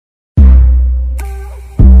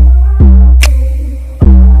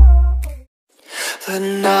The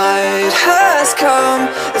night has come,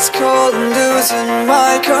 it's cold and losing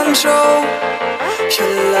my control.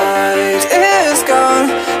 Your light is gone,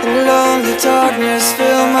 and lonely darkness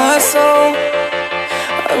fill my soul.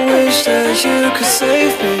 I wish that you could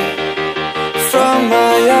save me from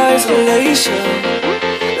my isolation.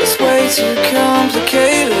 It's way too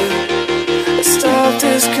complicated. Let's stop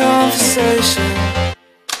this conversation.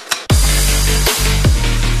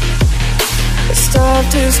 Let's stop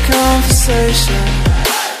this conversation.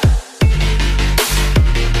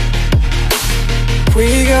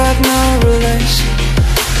 We got no relation.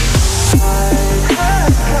 I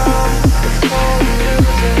have come, it's cold and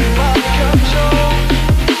losing my control. It's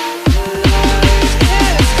crazy,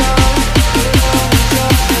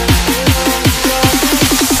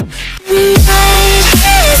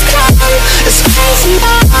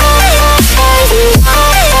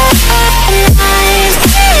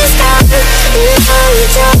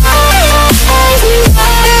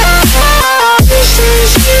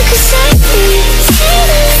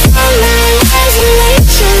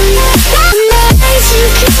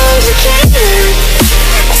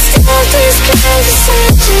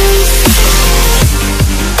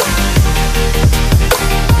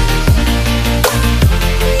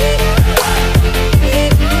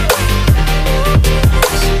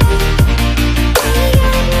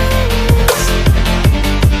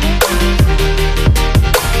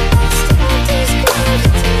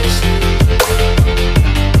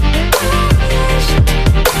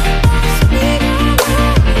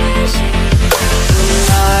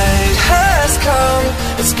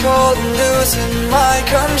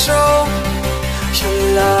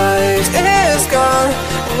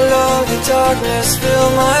 darkness fill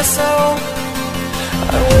my soul.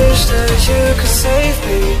 I wish that you could save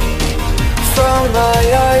me from my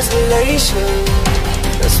isolation.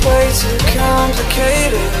 It's way too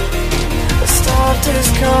complicated. Let's stop this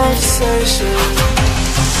conversation.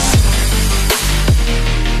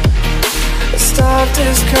 Let's stop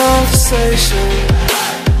this conversation.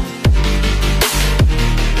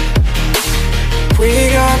 We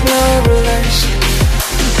got no relation.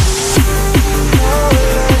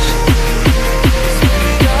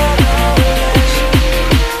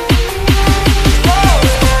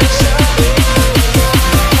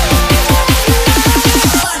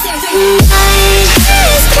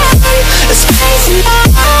 It's crazy.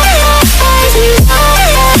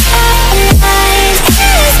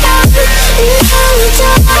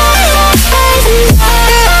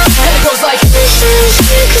 And it goes like you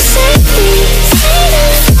could save me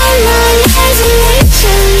from my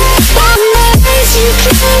isolation. It's too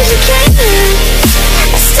complicated.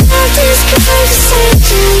 Let's start this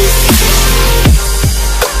conversation.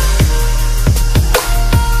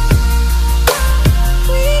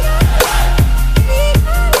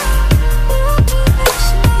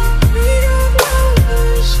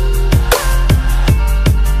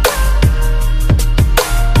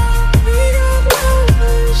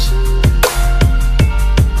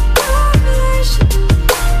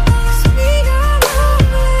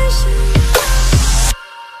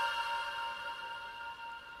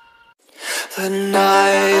 The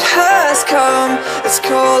night has come, it's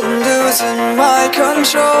cold and losing my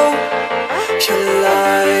control. Your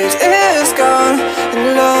light is gone,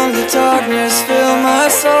 and lonely darkness fill my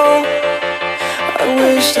soul. I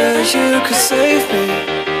wish that you could save me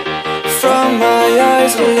from my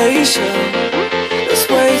isolation. It's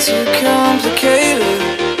way too complicated.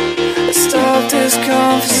 Let's stop this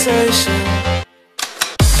conversation.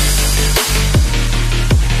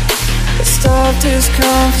 Let's stop this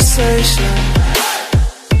conversation.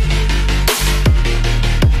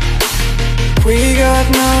 We got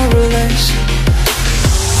no relation.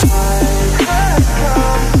 I have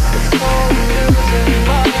come, it's cold and losing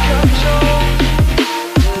my control.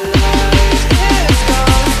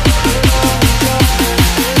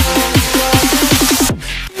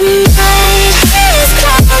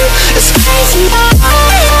 It's crazy.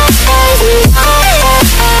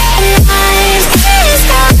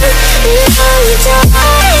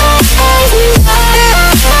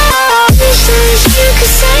 You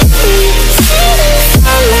could save me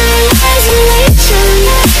from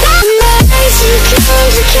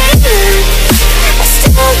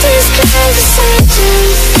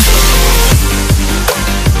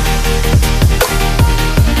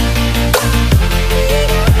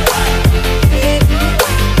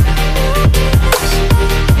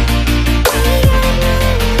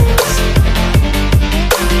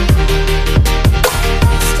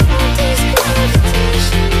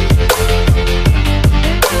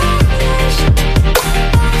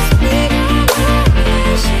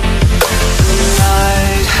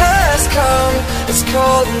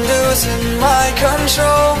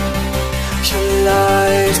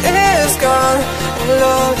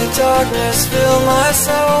lonely darkness fill my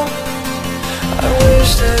soul. I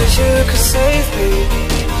wish that you could save me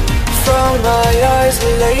from my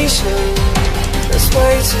isolation. It's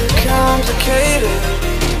way too complicated.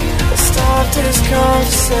 Let's stop this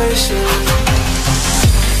conversation.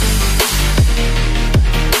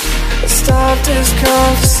 Let's stop this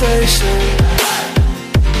conversation.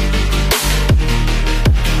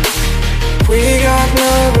 We got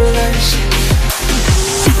no relation.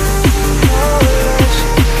 No relation.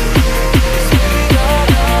 We got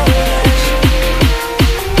no relation.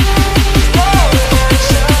 No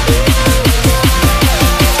relation.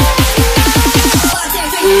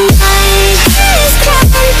 Night is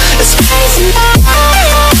coming, it's crazy. Night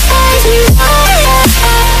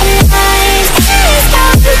is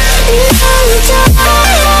coming, it's only time.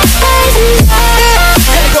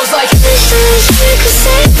 And it goes like, wishes you could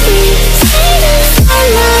save me. On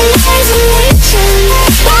my isolation,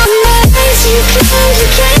 my minds you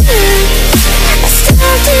complicated. Let's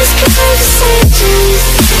start this conversation.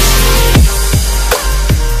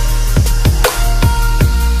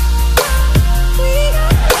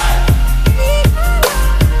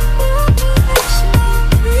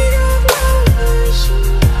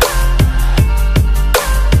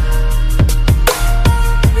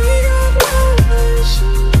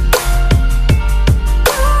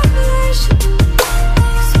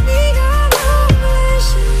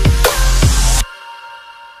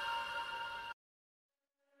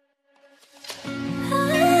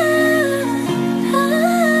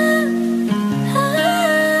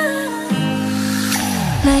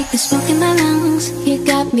 The smoke in my lungs, you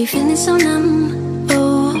got me feeling so numb.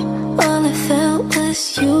 Oh, all I felt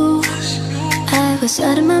was you. I was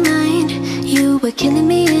out of my mind, you were killing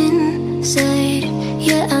me inside.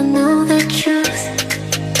 Yeah, I know the truth.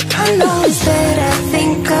 I know it's that I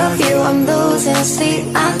think of you, I'm losing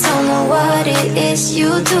sleep. I don't know what it is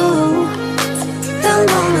you do. The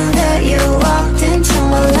moment that you walked into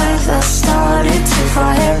my life, I started to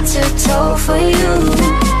fall head to toe for you.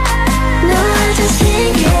 No, I just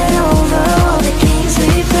can't get over all the games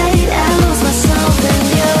we played. I lose myself in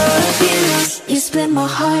your abuse. You split my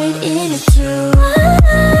heart in two.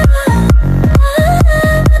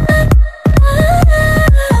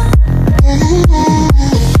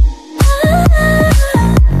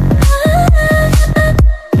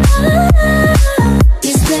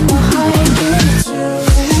 You split my heart in two.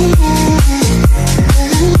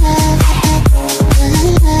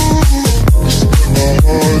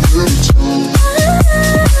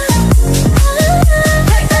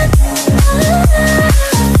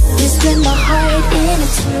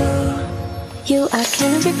 You I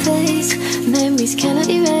cannot replace, memories cannot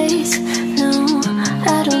erase. No,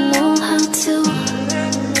 I don't know how to.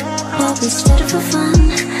 What we started for fun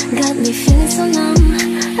got me feeling so numb.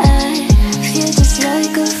 I feel just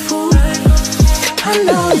like a fool. I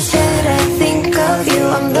know it's that I think of you,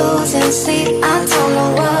 I'm losing sleep. I don't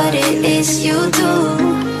know what it is you do.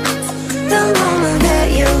 The moment that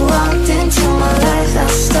you walked into my life, I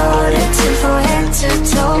started to fall head to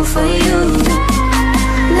toe for you.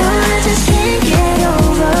 No, I just can't get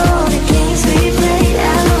over all the games we played. I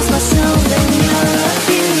lost myself in your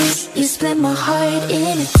abuse. You split my heart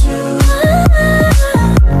in two.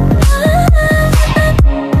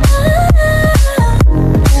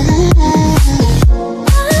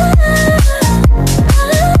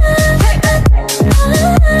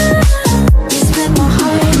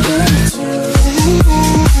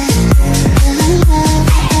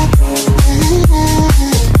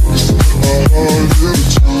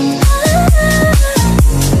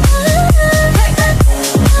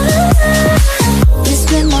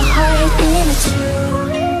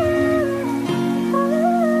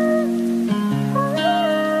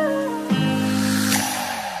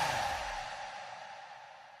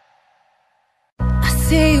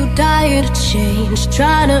 Dying to change,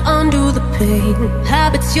 trying to undo the pain.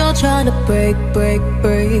 Habits you're trying to break, but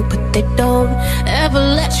they don't ever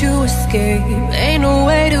let you escape. Ain't no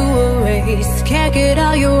way to erase, can't get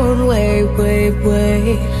out your own way.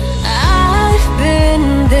 I've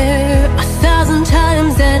been there 1,000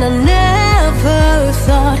 times and I never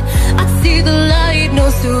thought I'd see the light. No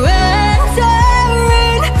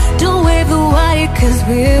surrendering, don't wave the white, 'cause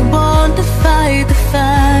we're born